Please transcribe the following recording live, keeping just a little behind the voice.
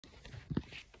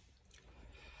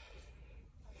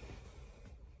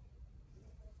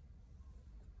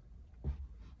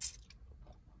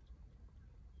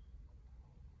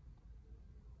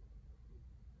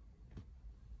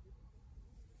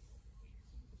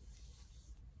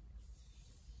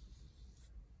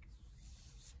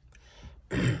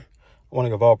I want to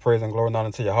give all praise and glory and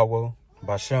honor to Yahweh,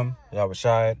 Bashem, Yahweh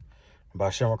Shai,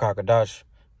 Bashem Rakakadash,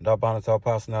 Dabana to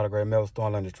Apostle, not a great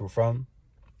millstone, and the true from.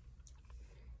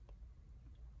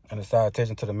 And the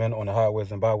salutation to the men on the highways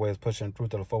and byways pushing through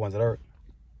to the four winds of the earth.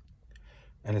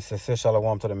 And it says,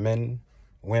 Shalom to the men,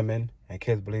 women, and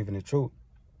kids believing in truth.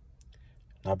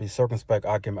 Now be circumspect,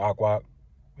 Akim Akwak.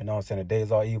 You know what I'm saying? The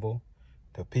days are evil.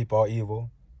 The people are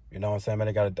evil. You know what I'm saying? Man,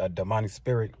 they got a demonic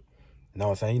spirit. You know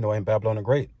what I'm saying? You know, in Babylon the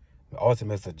Great.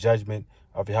 Ultimately, it's the judgment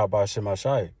of Yahweh Shema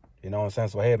Shai. You know what I'm saying?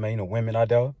 So, hey, man, you know, women out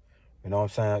there, you know what I'm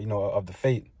saying? You know, of the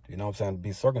faith. You know what I'm saying?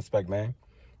 Be circumspect, man.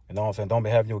 You know what I'm saying? Don't be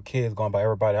having your kids going by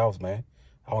everybody else, man.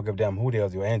 I don't give a damn who they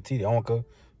is, your auntie, the uncle.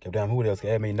 Give a damn who they is.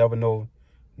 Hey, man, you never know,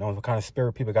 what kind of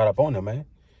spirit people got up on them, man.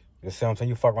 You see what I'm saying?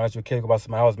 You fuck around with your kid, go by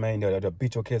somebody else, man, they'll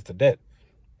beat your kids to death.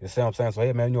 You see what I'm saying? So,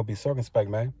 hey, man, you know, be circumspect,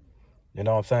 man. You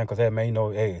know what I'm saying? Because, hey, man, you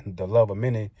know, hey, the love of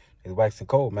many is waxing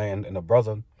cold, man. And the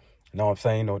brother, you know what I'm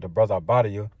saying? You know, the brother I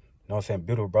body you. You know what I'm saying?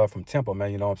 Beautiful brother from Temple,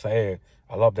 man. You know what I'm saying? Hey,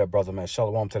 I love that brother, man.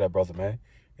 Shalom to that brother, man.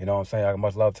 You know what I'm saying? I got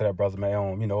much love to that brother,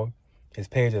 man. You know, his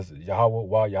page is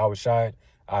Yahweh, Yahweh Shai,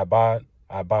 I abide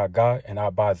God, and I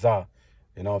abide Zah.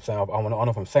 You know what I'm saying? I don't know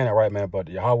if I'm saying that right, man, but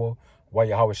Yahweh,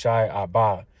 Yahweh Shai, I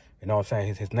abide. You know what I'm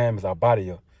saying? His name is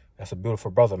Abadia. That's a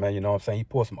beautiful brother, man. You know what I'm saying? He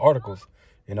pulled some articles.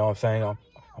 You know what I'm saying? I'm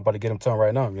about to get him to him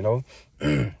right now, you know?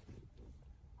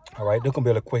 All right, they're going to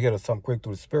be able to quick hit or something quick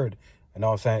through the spirit. You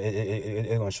know what I'm saying?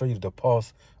 It's going to show you the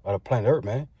pulse of the planet Earth,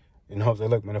 man. You know what I'm saying?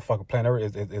 Look, man, the fucking planet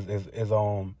Earth is you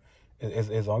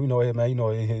know, man,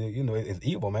 it's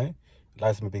evil, man.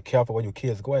 Like, to be careful where your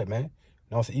kids go at, man. You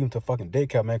know what I'm saying? Even to fucking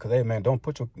daycare, man, because, hey, man, don't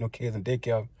put your kids in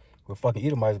daycare with fucking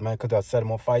Edomites, man, because they'll set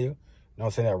them on fire. You know what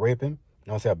I'm saying? They'll rape him. You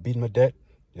know what I'm saying? They'll beat him to death.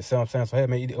 You see what I'm saying? So, hey,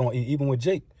 man, even with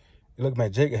Jake, look,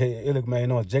 man, Jake, hey, look, man, you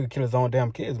know, Jake kill his own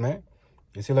damn kids, man.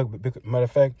 You see, look, matter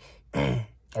of fact,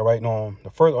 all right, now, the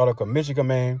first article, Michigan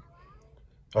man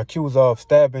accused of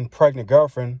stabbing pregnant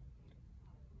girlfriend.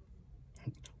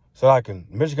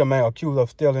 Michigan man accused of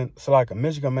stabbing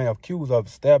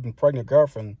pregnant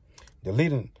girlfriend,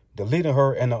 deleting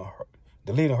her and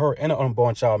an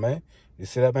unborn child, man. You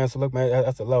see that, man? So look, man,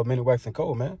 that's a love of many waxing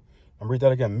cold, man. I'm read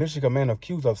that again. Michigan man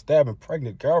accused of stabbing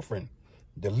pregnant girlfriend,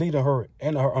 deleting her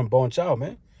and her unborn child,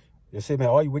 man. You see, man,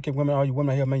 all you wicked women, all you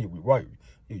women here, man, you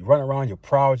run around, you're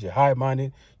proud, you're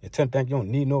high-minded, you tend to think you don't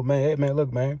need no man. Hey, man,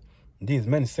 look, man, these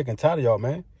men sick and tired of y'all,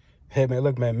 man. Hey, man,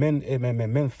 look, man,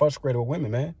 men frustrated with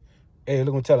women, man. Hey,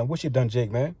 look, I'm telling what you done,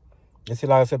 Jake, man. You see,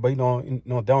 like I said, but don't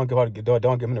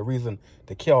give him the reason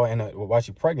to kill her and while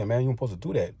she pregnant, man. You ain't supposed to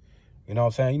do that. You know what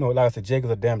I'm saying? You know, like I said, Jake is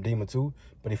a damn demon too,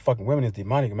 but these fucking women is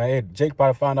demonic, man. Hey, Jake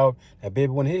probably found out that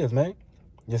baby wasn't his, man.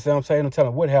 You see what I'm saying? I'm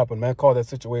telling what happened, man. Call that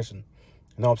situation.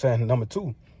 You know what I'm saying? Number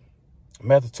 2,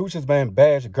 Massachusetts man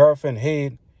bashed girlfriend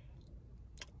head,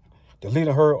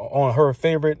 deleting her on her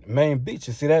favorite Maine beach.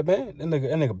 You see that, man? That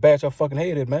nigga bash her fucking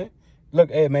head in, man.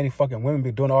 Look, hey, man, these fucking women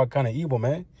be doing all kind of evil,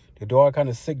 man. They do all kind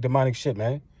of sick, demonic shit,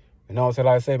 man. You know what I'm saying?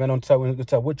 Like I say, man, don't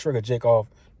tell what trigger Jake off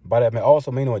by that, man.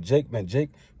 Also, man, you know what, Jake,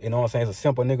 you know what I'm saying, is a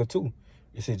simple nigga, too.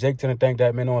 You see, Jake tend to think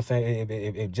that, man, you know what I'm saying,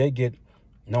 if Jake get,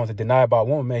 you know what I'm saying, denied by a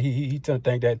woman, man, he tend to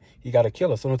think that he got to kill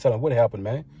her. So don't tell him what happened,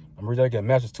 man. I'm reading again.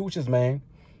 Massachusetts man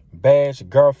bashed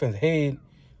girlfriend's head,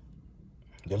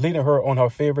 deleting her on her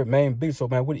favorite Maine beach. So,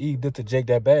 man, what Eve did to Jake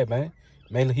that bad, man?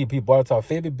 Mainly, he brought her to her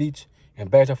favorite beach and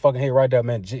bashed her fucking head right there,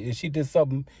 man. She did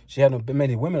something. She had no,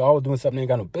 many women always doing something they ain't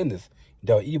got no business.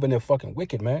 They're even they're fucking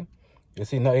wicked, man. You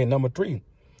see, number 3,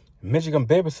 Michigan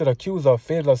babysitter accused of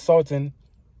fatally assaulting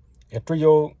a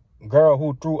 3-year-old girl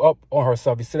who threw up on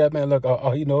herself. You see that, man? Look,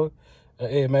 you know,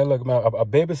 hey, man, look, man, a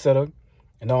babysitter.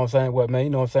 You know what I'm saying? What, man, you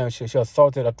know what I'm saying? She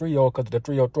assaulted a 3-year-old because the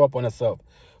 3-year-old threw up on herself.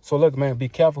 So, look, man, be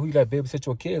careful who you let babysit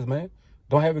your kids, man.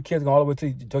 Don't have your kids going all the way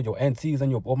to your aunties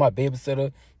and my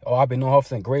babysitter. Oh, I've been knowing her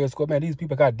since grade school. Man, these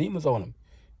people got demons on them.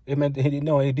 Hey, man,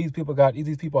 these people are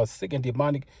sick and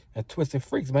demonic and twisted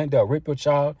freaks, man. They'll rape your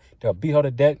child. They'll beat her to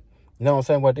death. You know what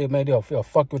I'm saying? They'll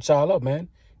fuck your child up, man.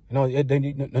 You know,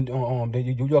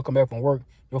 you'll come back from work,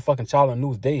 your fucking child on the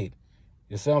news dead.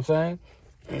 You see what I'm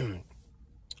saying?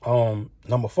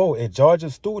 Number 4, a Georgia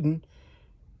student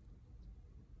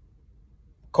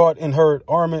caught in her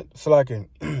armament, a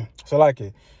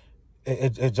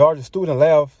Georgia student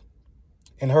laughed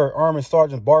in her army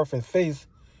Sergeant Barfin's face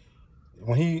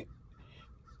when he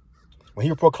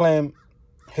proclaimed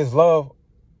his love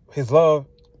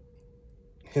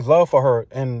for her,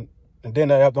 and then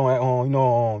after I'm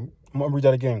gonna read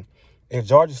that again. A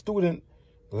Georgia student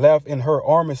laughed in her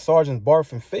army Sergeant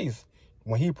Barfin's face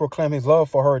when he proclaimed his love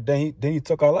for her. Then he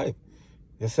took her life.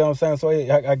 You see what I'm saying? So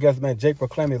I guess, man, Jake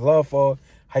proclaimed his love for her,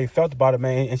 how he felt about it,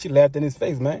 man, and she laughed in his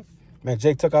face, man. Man,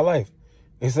 Jake took her life.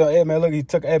 He said, hey, man, look, he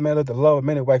took, hey, man, look, the love of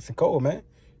many waxing cold, man.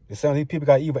 It sounds these people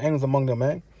got evil angels among them,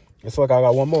 man. And so I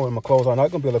got one more. I'm going to close on. I'm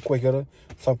going to be a little quick hitter.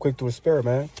 Something quick through the spirit,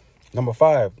 man. Number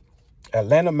 5.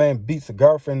 Atlanta man beats a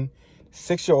girlfriend,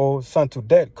 6-year-old son to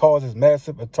death, causes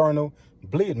massive eternal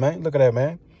bleed, man. Look at that,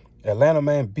 man. Atlanta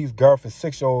man beats girlfriend,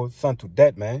 6-year-old son to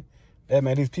death, man. Hey,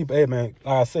 man, these people, hey, man,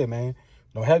 like I said, man,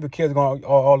 don't have your kids going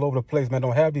all over the place, man.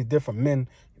 Don't have these different men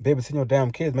babysitting your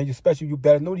damn kids, man. You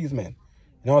better know these men.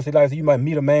 You know what I'm saying? Like, you might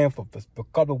meet a man for a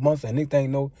couple of months and next thing you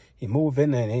know, he move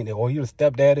in or you the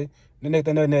stepdaddy. The next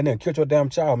thing you know, kill your damn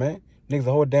child, man. Nigga's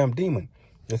a whole damn demon.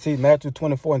 You see, Matthew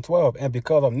 24:12, and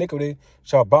because of iniquity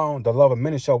shall bound, the love of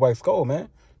many shall wax cold, man.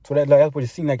 So that's what you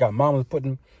see. They got mamas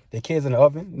putting their kids in the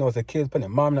oven. You know, it's the kids putting their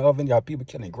mom in the oven. You got people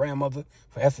killing their grandmother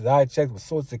for SSI checks, with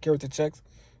social security checks.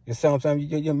 You see what I'm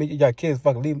saying? You got kids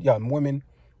fucking leaving, you got women,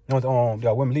 you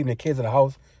got women leaving their kids in the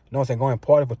house. You know what I'm saying? Going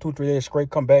party for 2-3 days straight,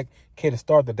 come back, kid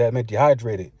starved to death, man,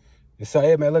 dehydrated. You say,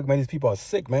 hey, man, look, man, these people are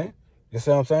sick, man. You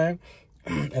see what I'm saying?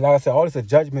 And like I said, all this is a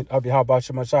judgment of the how about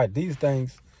Shemashai. These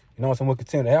things, you know what I'm saying, will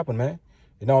continue to happen, man.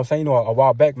 You know what I'm saying? You know, a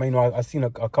while back, man, you know, I seen a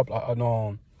couple, I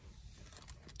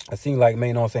seen like, man,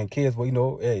 you know what I'm saying, kids, well, you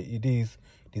know, hey, these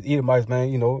Edomites, man,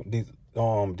 you know, these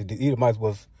Edomites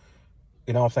was,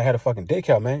 you know what I'm saying, had a fucking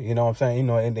daycare, man. You know what I'm saying? You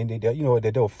know, and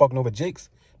they were fucking over Jakes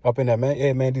up in there, man.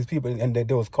 Hey, man, these people, and they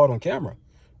was caught on camera.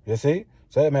 You see?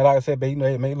 So, hey, man, like I said, man, you know,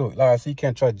 hey, man, look, like I see, you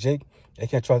can't trust Jake. They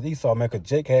can't trust Esau, man, because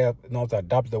Jake have, you know what I'm saying,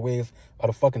 adopted the ways of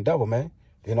the fucking devil, man.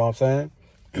 You know what I'm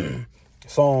saying?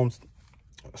 Psalms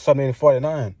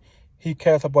 78:49. He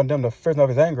cast upon them the fierceness of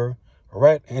his anger,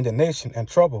 wrath, indignation, and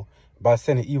trouble by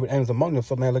sending evil angels among them.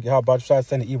 So, man, look at how about you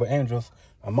sending evil angels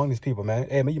among these people, man.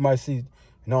 Hey, man, you might see, you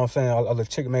know what I'm saying, a little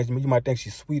chick, man, you might think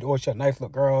she's sweet, or she's a nice little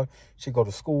girl. She go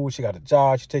to school, she got a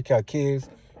job, she take care of kids.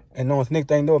 And no one's next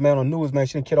thing you know, man, on the news, man,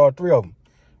 she done killed all 3 of them.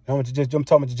 You know, I'm talking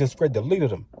about you just straight deleted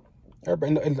them.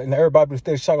 Everybody was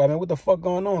still shocked, like, man, what the fuck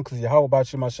going on? Because Yahweh about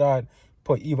Shemashai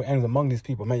put evil angels among these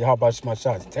people, man. Yahweh about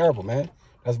Shemashai is terrible, man.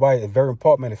 That's why it's very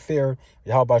important, man, to fear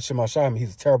Yahweh about Shemashai. I mean,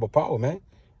 he's a terrible power, man.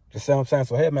 You see what I'm saying?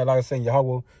 So, hey, man, like I said,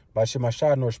 Yahweh about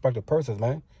Shemashai, no respect of persons,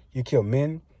 man. You kill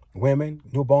men, women,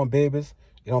 newborn babies.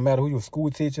 It don't matter who you are, school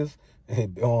teachers,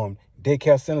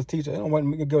 daycare centers teachers. It don't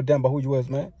want to give a damn about who you is,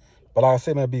 man. But like I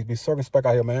said, man, be circumspect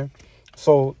out here, man.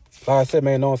 So, like I said,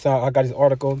 man, you know what I'm saying? I got this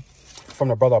article from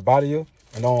the brother Abadia.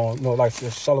 And, you know, like,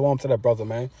 shalom to that brother,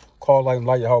 man. Call like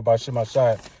Yahweh about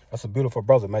Shemashai. That's a beautiful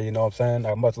brother, man. You know what I'm saying? I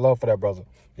have much love for that brother,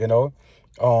 you know?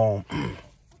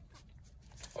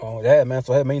 Yeah, man.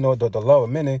 So, hey, man, you know, the love of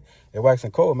many, it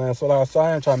waxing cold, man. So, like I said,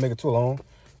 I ain't trying to make it too long.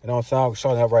 You know what I'm saying? I was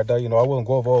showing that right there. You know, I wouldn't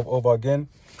go over again.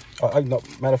 You know,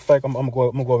 matter of fact, I'm gonna go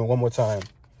over one more time.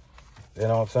 You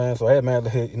know what I'm saying? So, hey, man,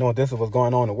 you know, this is what's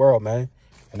going on in the world, man.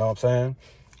 You know what I'm saying?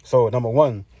 So, number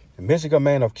 1, the Michigan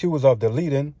man accused of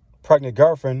deleting pregnant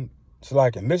girlfriend. So,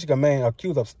 like, a Michigan man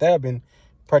accused of stabbing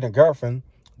pregnant girlfriend,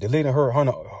 deleting her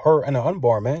and her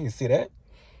unborn, man. You see that?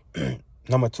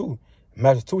 Number 2,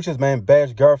 Massachusetts man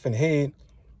bashed girlfriend head,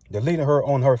 deleting her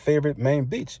on her favorite Maine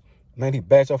beach. Man, he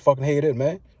bashed her fucking head in,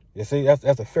 man. You see, that's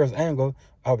the first angle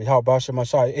of Yahweh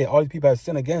Shemashai. Hey, all these people have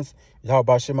sinned against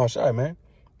Yahweh Shemashai, man.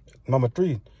 Number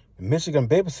 3, Michigan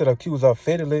babysitter accused of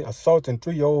fatally assaulting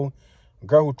 3-year-old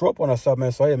girl who threw up on herself,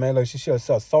 man. So, hey, man, like, she should have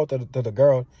assaulted the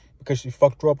girl because she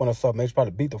fucked her up on herself, man. She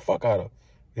probably beat the fuck out of her.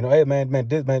 You know, hey,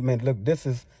 man, look, this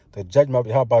is the judgment of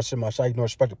Yahweh Shemashai. You know,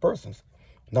 respect the persons.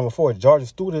 Number 4, a Georgia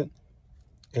student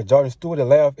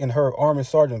laughed in her Army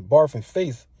Sergeant Barfin's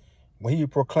face when he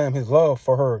proclaimed his love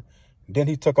for her. Then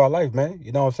he took her life, man.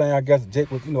 You know what I'm saying? I guess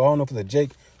Jake was, you know, I don't know if it was a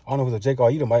Jake. I don't know if it was a Jake or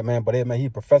Edomite, man. But, hey, man, he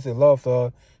professed his love for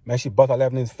her. Man, she bust out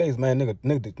laughing in his face, man.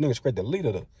 Nigga straight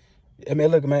deleted her. I mean,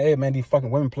 look, man, hey, man, these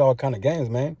fucking women play all kind of games,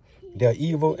 man. They're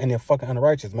evil and they're fucking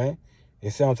unrighteous, man. You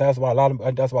see what I'm saying? That's why a lot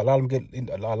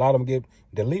of them get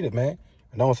deleted, man.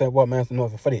 You know what I'm saying? What, man? You know,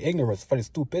 for their ignorance, for their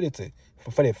stupidity,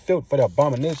 for their filth, for their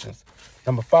abominations.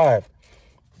 Number 5,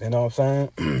 you know what I'm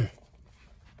saying?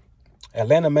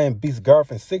 Atlanta man beats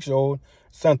girlfriend 6-year-old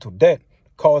son to death,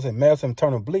 causing massive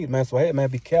internal bleed, man. So, hey, man,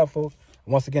 be careful.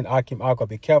 Once again, Akim Alka,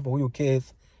 be careful who your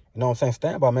kids, you know what I'm saying,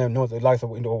 stand by, man. Know what likes,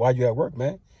 you know, while you at work,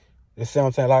 man. You see what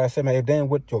I'm saying? Like I said, man, if they ain't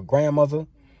with your grandmother,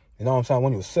 you know what I'm saying,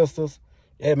 one of your sisters,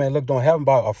 yeah, man, look, don't have them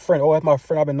by a friend. Oh, that's my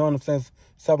friend. I've been knowing him since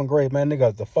 7th grade, man.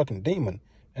 Nigga, the fucking demon.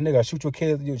 And nigga, shoot your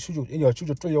kids, shoot your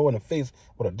 3-year-old in the face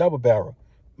with a double barrel.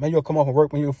 Man, you'll come off and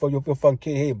work when your fucking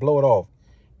kid head blow it off.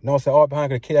 You know what I'm saying? All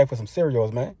behind the kid act for some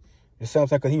cereals, man. You see what I'm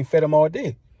saying? Because he fed them all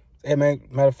day. Hey, man,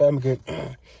 matter of fact, I'm good.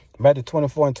 Matthew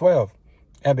 24:12.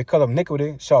 And because of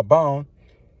iniquity shall bound,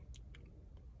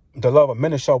 the love of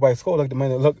many shall wax cold. Look,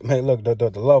 man, look,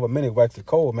 the love of many waxes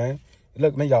cold, man.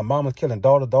 Look, man, y'all mamas killing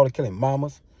daughters, daughters killing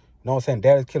mamas. You know what I'm saying?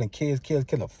 Daddies killing kids, kids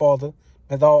killing father.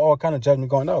 There's all kind of judgment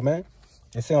going out, man.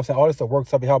 You see what I'm saying? All this stuff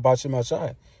works up. How about Shema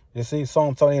Shai? You see,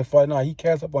 Psalm 48:49, he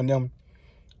cast up on them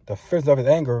the fierce of his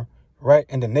anger, right,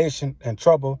 in the nation and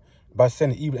trouble by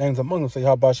sending evil angels among them. So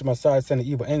how about Shema Shai sending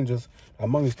evil angels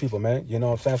among these people, man? You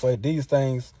know what I'm saying? So these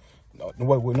things,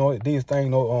 what we know, these things,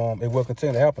 it will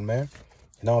continue to happen, man.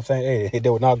 You know what I'm saying? Hey, they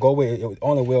will not go away. It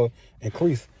only will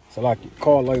increase. So like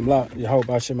Carl Lame Lot, you how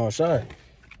about Shema Shai?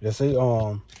 You see,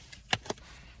 let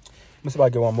me see if I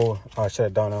get one more. I'll shut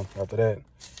it down after that.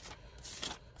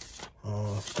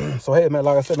 So hey, man,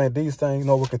 like I said, man, these things,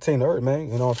 will continue to hurt,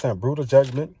 man. You know what I'm saying? Brutal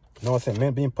judgment. You know what I'm saying?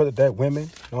 Men being put at that, women. You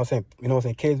know what I'm saying? You know what I'm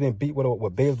saying? Kids being beat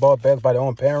with baseball bats by their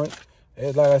own parents.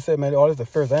 Hey, like I said, man, all this is the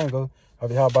first angle of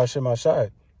the how about Shema Shai.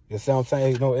 You see what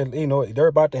I'm saying?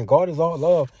 Everybody think God is all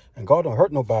love and God don't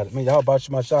hurt nobody. I mean, how about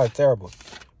Shema Shai is terrible.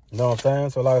 You know what I'm saying?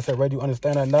 So like I said, whether you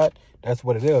understand or not, that's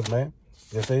what it is, man.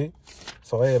 You see?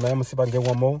 So hey, man, I'm gonna see if I can get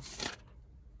one more.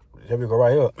 Here we go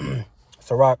right here.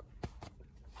 Sirach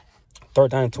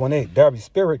 13:28. There be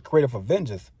spirit created for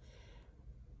vengeance,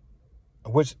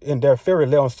 which in their fury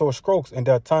lay on sore strokes. In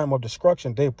their time of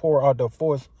destruction, they pour out their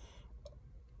force.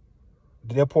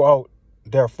 They pour out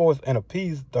their force and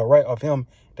appease the right of him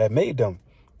that made them.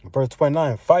 Verse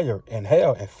 29, fire and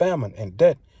hail and famine and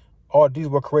death, all these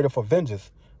were created for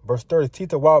vengeance. Verse 30,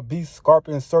 teeth of wild beasts,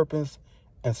 scorpions, serpents,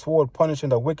 and sword punishing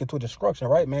the wicked to destruction,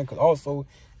 right, man? Because also,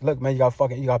 look, man, you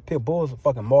got pit bulls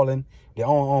fucking mauling their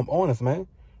own owners, man.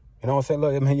 You know what I'm saying?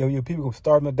 Look, man, you people who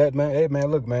starving to death, man. Hey,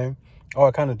 man, look, man,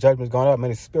 all kind of judgments going out,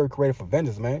 man. The spirit created for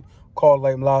vengeance, man. Call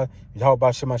Lame Law, how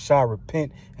about Shema Shai,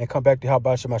 repent and come back to how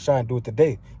about Shema Shai and do it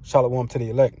today. Shalom to the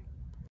elect.